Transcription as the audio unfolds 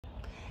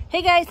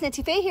Hey guys,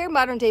 Nancy Faye here,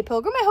 Modern Day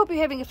Pilgrim. I hope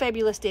you're having a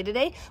fabulous day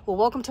today. Well,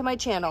 welcome to my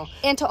channel.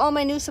 And to all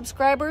my new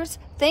subscribers,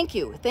 thank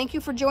you. Thank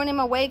you for joining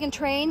my wagon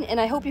train, and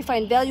I hope you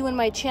find value in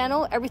my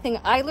channel. Everything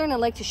I learn, I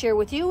like to share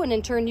with you, and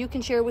in turn, you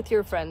can share with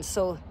your friends.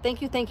 So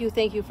thank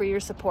you for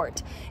your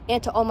support.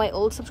 And to all my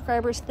old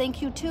subscribers,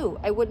 thank you too.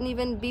 I wouldn't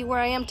even be where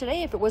I am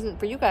today if it wasn't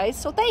for you guys,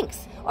 so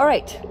thanks. All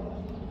right,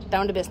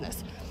 down to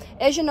business.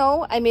 As you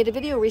know, I made a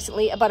video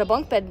recently about a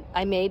bunk bed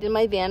I made in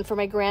my van for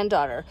my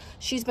granddaughter.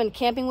 She's been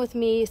camping with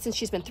me since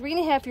she's been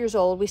 3.5 years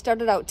old. We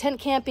started out tent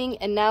camping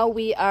and now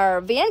we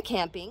are van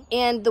camping.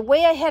 And the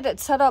way I had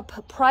it set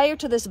up prior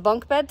to this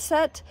bunk bed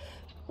set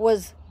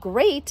was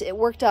great. It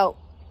worked out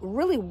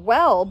really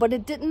well, but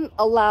it didn't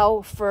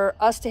allow for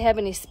us to have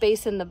any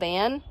space in the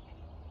van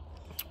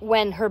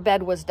when her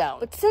bed was down.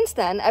 But since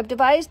then, I've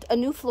devised a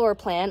new floor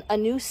plan, a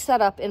new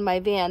setup in my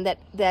van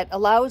that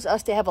allows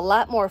us to have a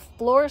lot more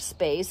floor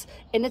space,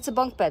 and it's a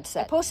bunk bed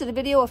set. I posted a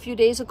video a few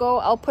days ago.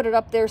 I'll put it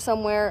up there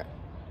somewhere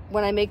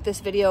when I make this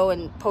video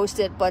and post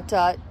it, but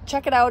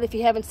check it out if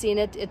you haven't seen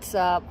it. It's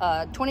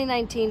a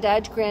 2019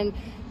 Dodge Grand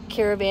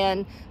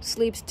Caravan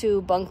sleeps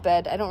 2 bunk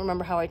bed. I don't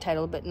remember how I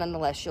titled it, but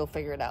nonetheless, you'll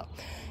figure it out.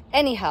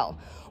 Anyhow,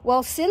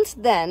 well, since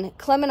then,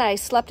 Clem and I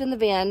slept in the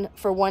van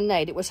for one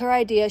night. It was her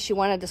idea. She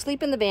wanted to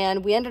sleep in the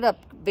van. We ended up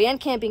van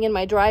camping in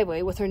my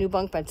driveway with her new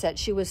bunk bed set.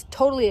 She was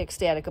totally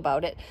ecstatic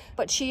about it,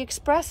 but she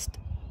expressed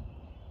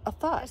a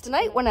thought. As the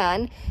night went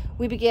on,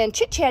 we began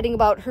chit-chatting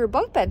about her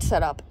bunk bed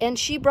setup, and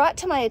she brought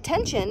to my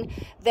attention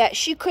that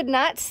she could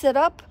not sit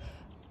up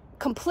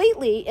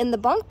completely in the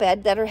bunk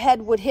bed, that her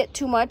head would hit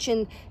too much,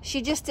 and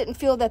she just didn't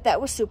feel that that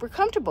was super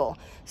comfortable.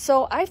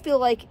 So I feel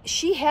like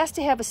she has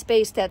to have a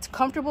space that's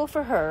comfortable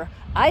for her.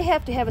 I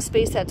have to have a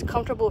space that's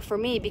comfortable for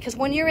me, because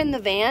when you're in the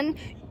van,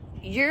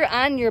 you're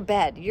on your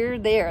bed, you're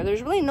there.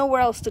 There's really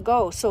nowhere else to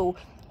go. So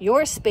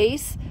your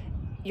space,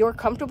 your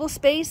comfortable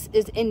space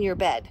is in your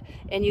bed,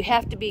 and you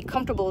have to be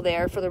comfortable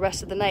there for the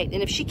rest of the night.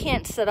 And if she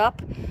can't sit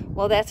up,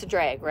 well, that's a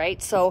drag,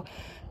 right? So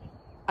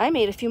I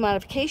made a few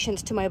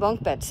modifications to my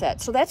bunk bed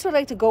set. So that's what I'd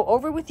like to go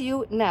over with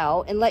you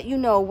now and let you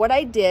know what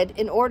I did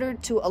in order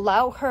to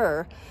allow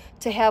her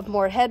to have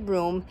more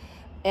headroom.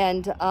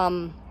 And,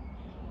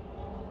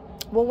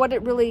 well, what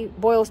it really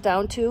boils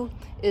down to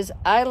is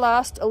I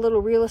lost a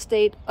little real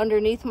estate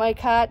underneath my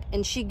cot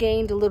and she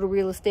gained a little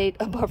real estate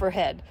above her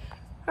head.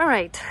 All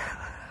right,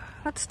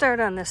 let's start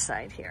on this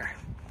side here.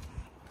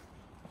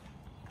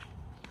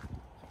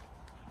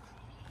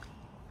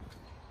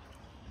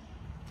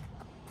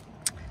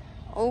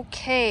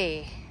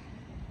 Okay,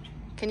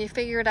 can you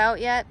figure it out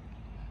yet?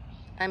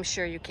 I'm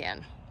sure you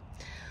can.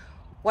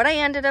 What I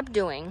ended up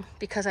doing,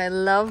 because I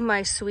love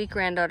my sweet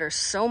granddaughter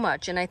so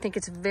much, and I think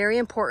it's very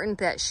important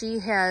that she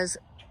has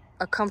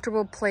a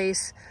comfortable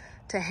place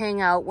to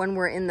hang out when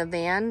we're in the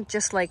van,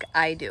 just like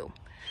I do.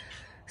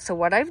 So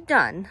what I've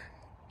done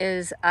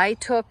is I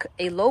took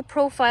a low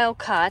profile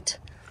cot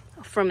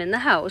from in the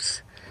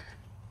house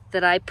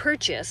that I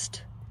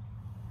purchased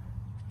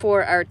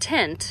for our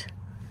tent.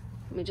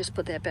 Let me just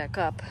put that back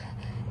up.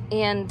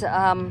 And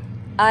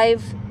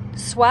I've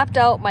swapped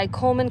out my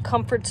Coleman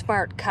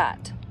Comfortsmart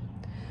cot.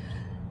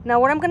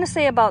 Now, what I'm going to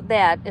say about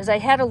that is I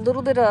had a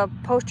little bit of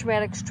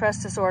post-traumatic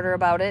stress disorder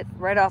about it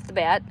right off the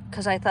bat,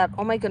 because I thought,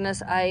 oh my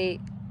goodness, I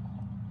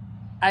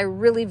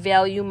really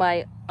value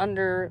my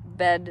under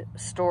bed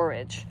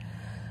storage.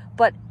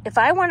 But if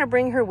I want to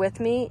bring her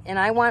with me and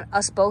I want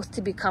us both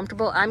to be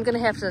comfortable, I'm going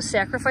to have to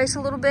sacrifice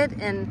a little bit,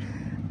 and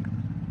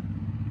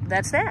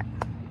that's that.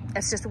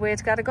 That's just the way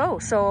it's got to go.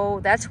 So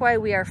that's why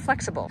we are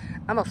flexible.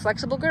 I'm a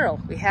flexible girl.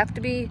 We have to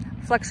be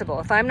flexible.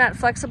 If I'm not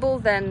flexible,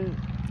 then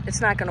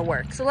it's not going to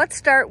work. So let's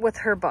start with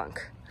her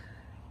bunk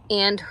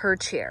and her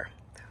chair.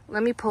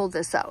 Let me pull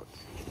this out.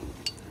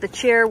 The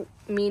chair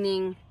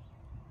meaning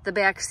the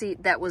back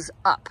seat that was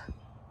up.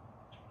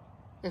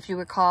 If you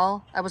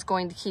recall, I was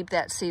going to keep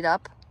that seat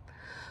up.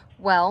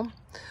 Well,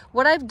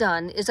 what I've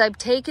done is I've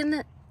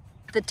taken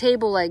the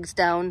table legs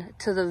down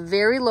to the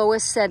very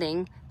lowest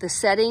setting, the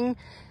setting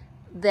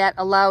that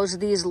allows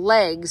these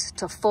legs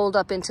to fold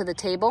up into the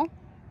table.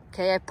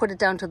 Okay, I put it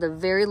down to the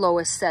very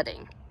lowest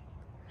setting.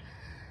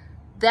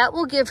 That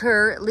will give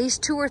her at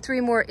least 2 or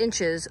 3 more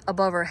inches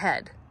above her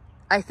head.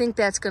 I think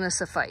that's going to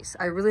suffice.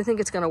 I really think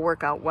it's going to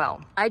work out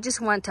well. I just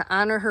want to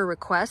honor her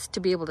request to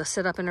be able to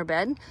sit up in her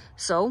bed.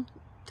 So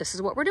this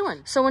is what we're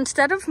doing. So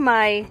instead of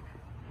my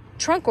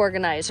trunk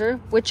organizer,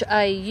 which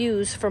I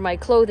use for my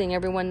clothing,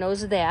 everyone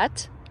knows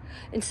that,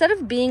 instead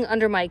of being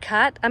under my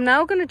cot, I'm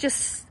now going to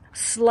just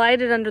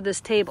slide it under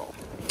this table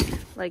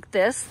like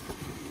this.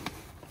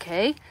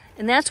 Okay,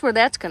 and that's where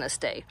that's going to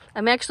stay.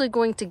 I'm actually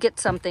going to get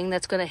something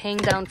that's going to hang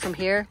down from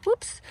here,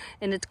 whoops,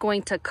 and it's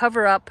going to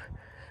cover up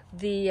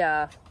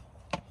the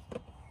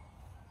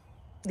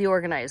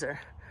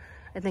organizer.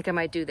 I think I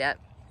might do that.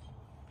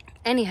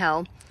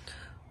 Anyhow,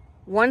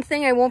 one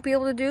thing I won't be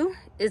able to do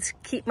is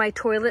keep my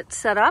toilet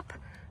set up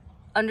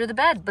under the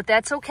bed, but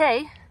that's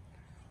okay.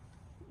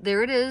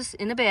 There it is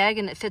in a bag,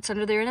 and it fits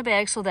under there in a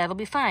bag, so that'll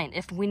be fine.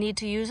 If we need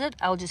to use it,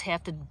 I'll just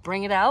have to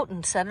bring it out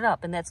and set it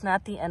up, and that's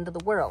not the end of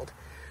the world.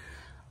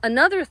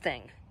 Another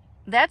thing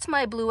that's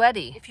my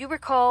Bluetti. If you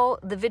recall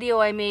the video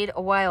I made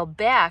a while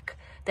back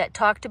that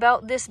talked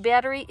about this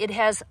battery, it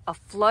has a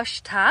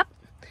flush top,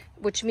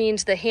 which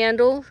means the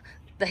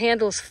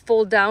handles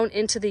fold down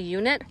into the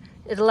unit.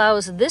 It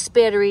allows this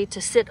battery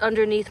to sit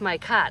underneath my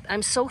cot.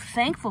 I'm so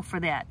thankful for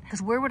that,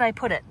 because where would I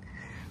put it,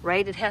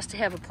 right? It has to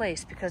have a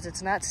place, because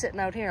it's not sitting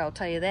out here, I'll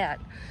tell you that.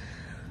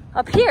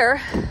 Up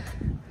here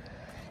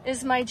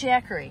is my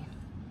Jackery.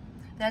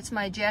 That's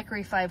my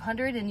Jackery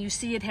 500, and you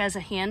see it has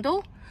a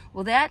handle.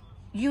 Well, that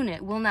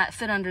unit will not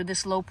fit under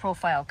this low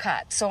profile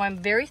cot. So I'm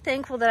very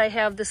thankful that I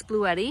have this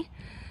Bluetti,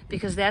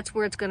 because that's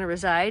where it's going to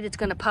reside. It's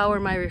going to power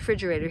my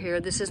refrigerator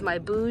here. This is my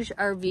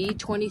BougeRV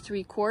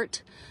 23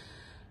 quart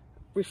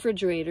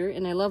refrigerator,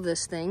 and I love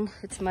this thing.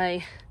 It's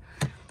my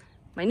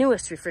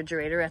newest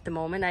refrigerator at the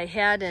moment. I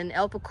had an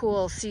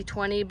Alpacool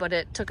C20, but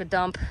it took a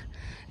dump.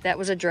 That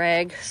was a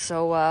drag,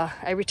 so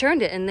I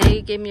returned it, and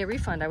they gave me a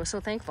refund. I was so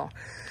thankful.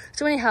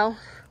 So anyhow,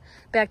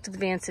 back to the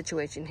van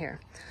situation here.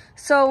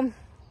 So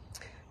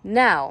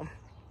now,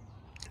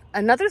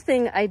 another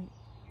thing I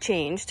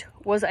changed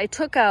was I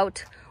took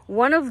out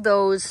one of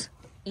those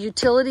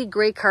utility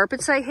gray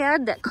carpets I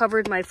had that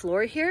covered my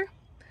floor here,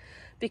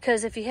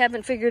 because if you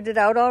haven't figured it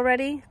out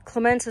already,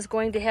 Clemence is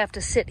going to have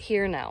to sit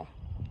here now.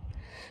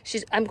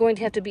 I'm going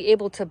to have to be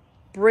able to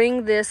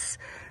bring this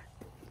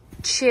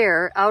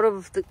chair out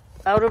of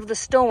the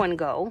stow and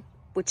go,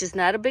 which is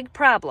not a big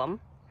problem,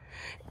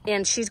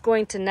 and she's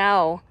going to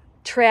now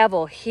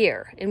travel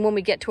here. And when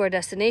we get to our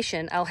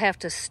destination, I'll have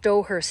to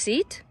stow her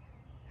seat,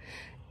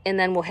 and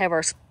then we'll have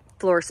our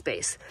floor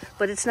space.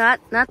 But it's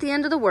not the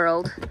end of the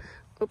world.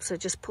 Oops, I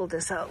just pulled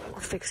this out. We'll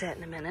fix that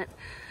in a minute.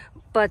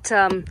 But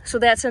so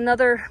that's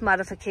another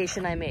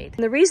modification I made.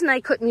 And the reason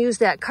I couldn't use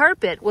that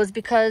carpet was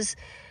because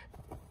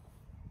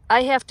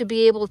I have to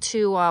be able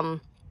to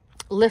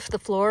lift the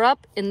floor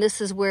up, and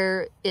this is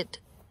where it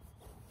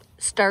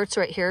starts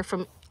right here.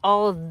 From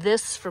all of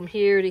this from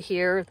here to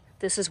here,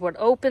 this is what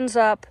opens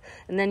up,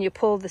 and then you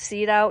pull the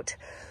seat out.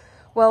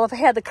 Well, if I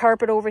had the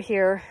carpet over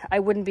here, I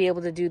wouldn't be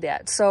able to do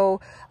that. So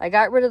I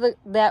got rid of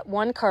that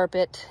one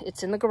carpet.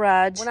 It's in the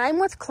garage. When I'm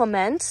with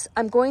Clemence,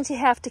 I'm going to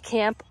have to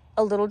camp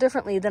a little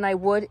differently than I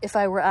would if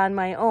I were on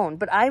my own.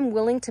 But I'm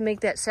willing to make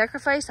that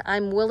sacrifice.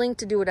 I'm willing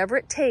to do whatever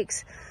it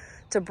takes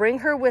to bring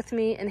her with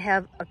me and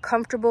have a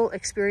comfortable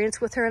experience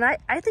with her. And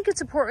I think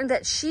it's important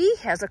that she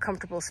has a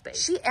comfortable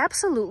space. She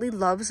absolutely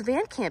loves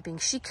van camping.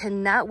 She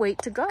cannot wait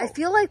to go. I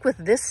feel like with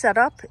this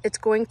setup, it's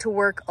going to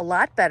work a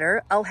lot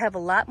better. I'll have a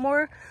lot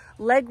more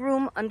leg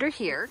room under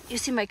here. You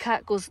see my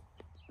cot goes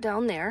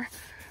down there,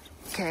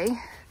 okay,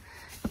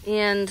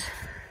 and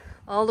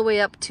all the way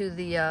up to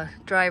the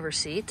driver's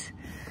seat.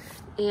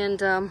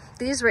 And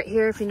these right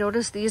here, if you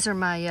notice, these are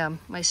my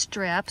my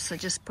straps. I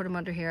just put them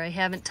under here. I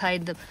haven't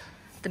tied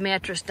the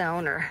mattress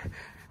down, or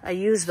I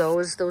use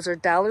those. Those are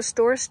dollar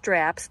store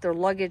straps. They're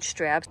luggage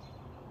straps.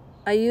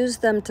 I use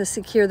them to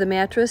secure the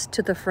mattress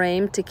to the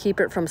frame to keep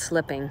it from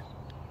slipping.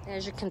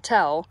 As you can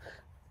tell,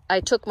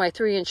 I took my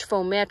 3-inch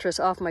foam mattress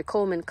off my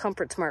Coleman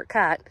Comfortsmart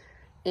cot,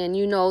 and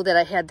you know that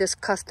I had this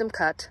custom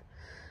cut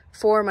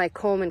for my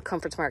Coleman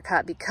Comfortsmart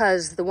cot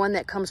because the one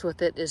that comes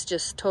with it is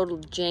just total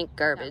jank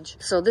garbage.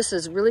 So this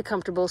is really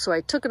comfortable. So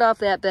I took it off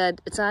that bed.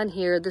 It's on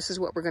here. This is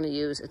what we're going to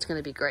use. It's going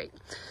to be great.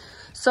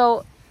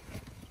 So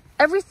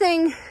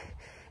everything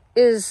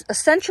is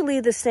essentially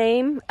the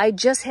same. I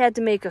just had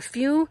to make a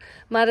few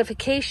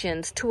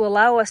modifications to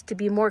allow us to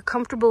be more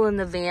comfortable in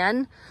the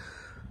van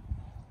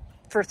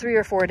for 3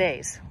 or 4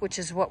 days, which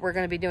is what we're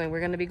going to be doing. We're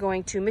going to be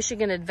going to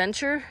Michigan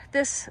Adventure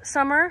this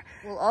summer.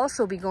 We'll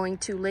also be going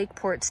to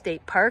Lakeport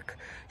State Park,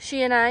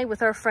 she and I,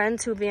 with our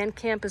friends who van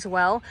camp as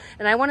well.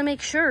 And I want to make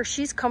sure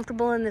she's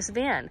comfortable in this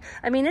van.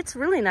 I mean, it's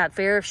really not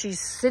fair if she's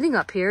sitting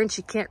up here and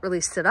she can't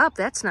really sit up.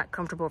 That's not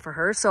comfortable for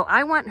her. So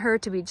I want her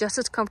to be just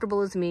as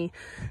comfortable as me.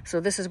 So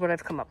this is what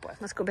I've come up with.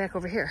 Let's go back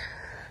over here.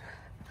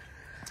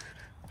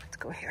 Let's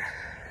go here.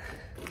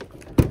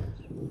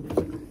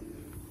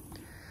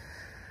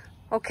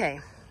 Okay,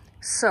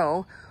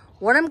 so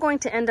what I'm going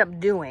to end up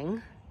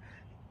doing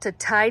to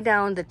tie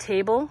down the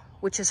table,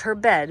 which is her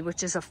bed,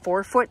 which is a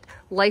 4-foot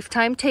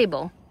lifetime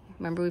table.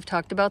 Remember, we've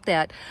talked about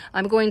that.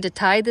 I'm going to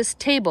tie this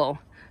table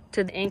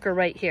to the anchor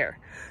right here.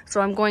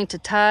 So I'm going to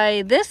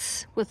tie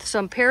this with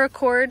some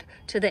paracord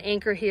to the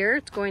anchor here.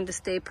 It's going to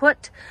stay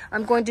put.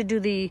 I'm going to do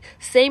the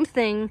same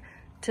thing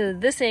to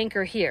this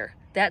anchor here.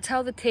 That's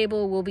how the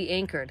table will be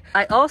anchored.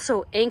 I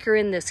also anchor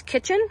in this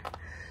kitchen.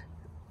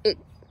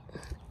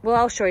 Well,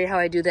 I'll show you how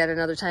I do that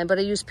another time, but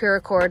I use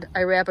paracord.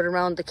 I wrap it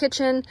around the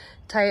kitchen,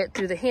 tie it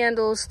through the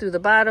handles, through the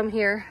bottom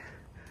here,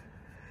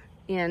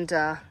 and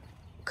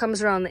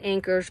comes around the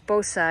anchors,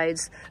 both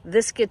sides.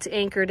 This gets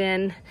anchored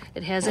in.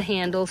 It has a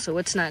handle, so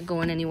it's not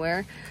going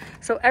anywhere.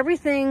 So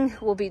everything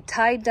will be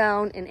tied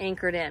down and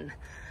anchored in.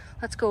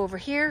 Let's go over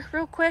here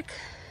real quick.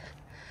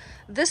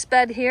 This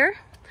bed here,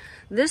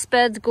 this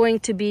bed's going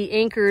to be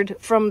anchored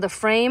from the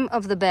frame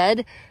of the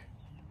bed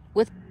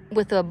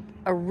with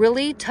a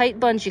really tight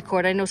bungee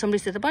cord. I know somebody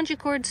said the bungee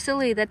cord's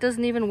silly. That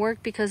doesn't even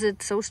work because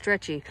it's so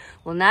stretchy.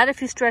 Well, not if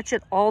you stretch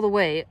it all the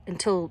way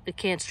until it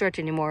can't stretch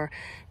anymore.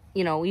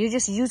 you know, you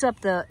just use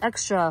up the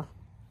extra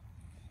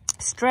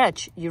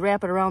stretch. You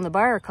wrap it around the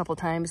bar a couple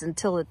times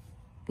until it,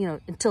 you know,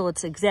 until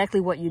it's exactly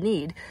what you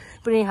need.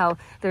 But anyhow,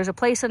 there's a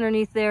place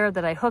underneath there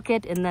that I hook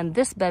it, and then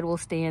this bed will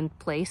stay in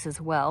place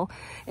as well.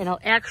 And I'll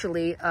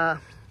actually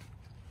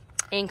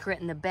anchor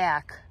it in the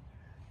back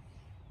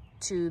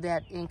to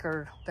that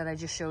anchor that I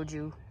just showed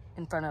you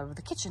in front of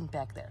the kitchen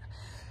back there.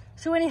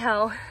 So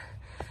anyhow,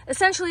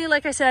 essentially,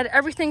 like I said,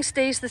 everything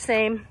stays the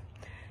same.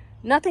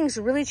 Nothing's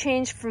really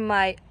changed from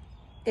my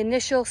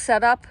initial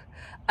setup.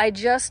 I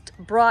just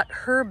brought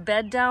her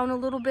bed down a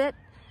little bit.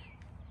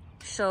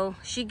 So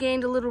she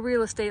gained a little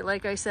real estate,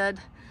 like I said.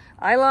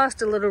 I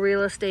lost a little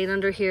real estate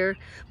under here,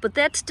 but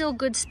that's still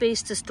good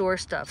space to store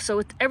stuff.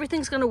 So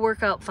everything's gonna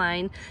work out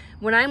fine.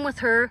 When I'm with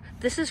her,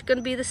 this is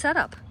gonna be the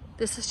setup.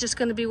 This is just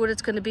gonna be what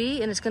it's gonna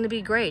be, and it's gonna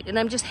be great. And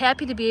I'm just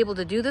happy to be able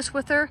to do this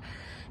with her.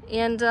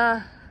 And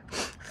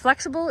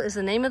flexible is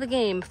the name of the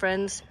game,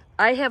 friends.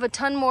 I have a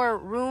ton more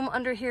room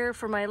under here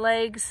for my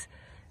legs.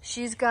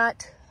 She's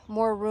got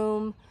more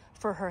room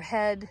for her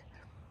head.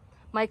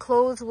 My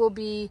clothes will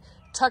be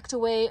tucked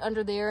away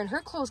under there, and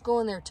her clothes go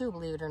in there too,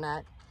 believe it or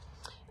not.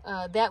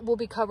 That will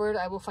be covered.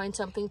 I will find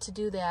something to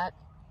do that.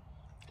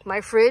 My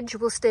fridge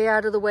will stay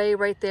out of the way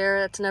right there.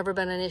 That's never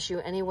been an issue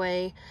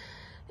anyway.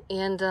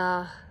 And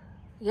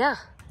yeah,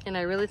 and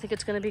I really think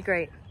it's going to be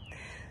great.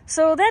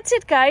 So that's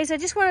it, guys. I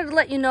just wanted to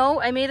let you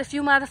know I made a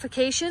few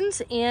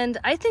modifications, and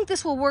I think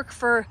this will work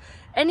for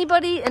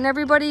anybody and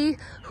everybody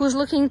who's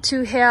looking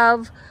to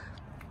have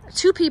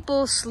two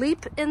people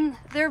sleep in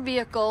their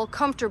vehicle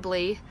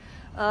comfortably,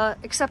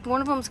 except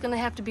one of them is going to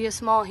have to be a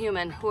small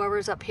human,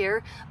 whoever's up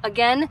here.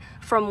 Again,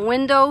 from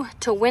window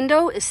to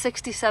window is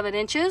 67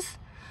 inches.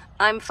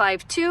 I'm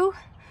 5'2".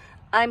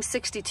 I'm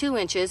 62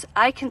 inches.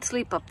 I can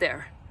sleep up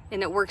there,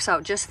 and it works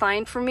out just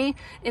fine for me.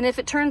 And if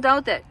it turns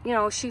out that, you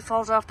know, she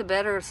falls off the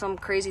bed or some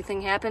crazy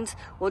thing happens,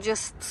 we'll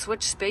just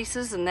switch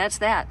spaces, and that's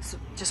that. It's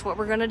just what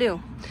we're going to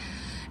do.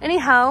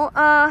 Anyhow,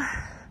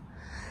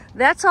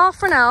 that's all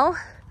for now.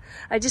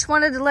 I just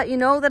wanted to let you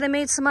know that I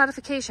made some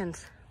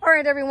modifications. All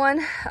right,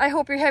 everyone. I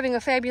hope you're having a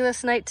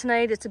fabulous night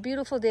tonight. It's a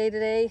beautiful day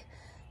today.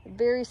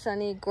 Very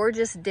sunny,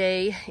 gorgeous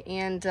day.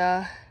 And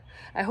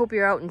I hope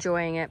you're out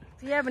enjoying it.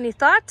 If you have any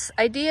thoughts,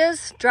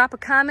 ideas, drop a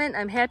comment.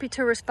 I'm happy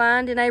to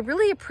respond. And I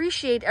really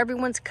appreciate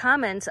everyone's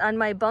comments on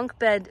my bunk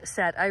bed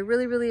set. I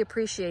really, really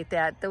appreciate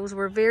that. Those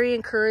were very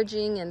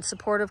encouraging and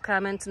supportive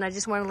comments. And I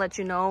just want to let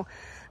you know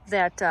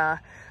that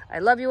I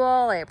love you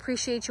all, I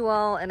appreciate you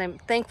all, and I'm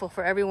thankful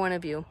for every one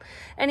of you.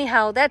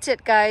 Anyhow, that's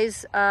it,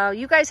 guys.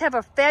 You guys have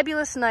a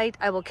fabulous night.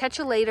 I will catch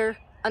you later.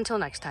 Until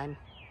next time.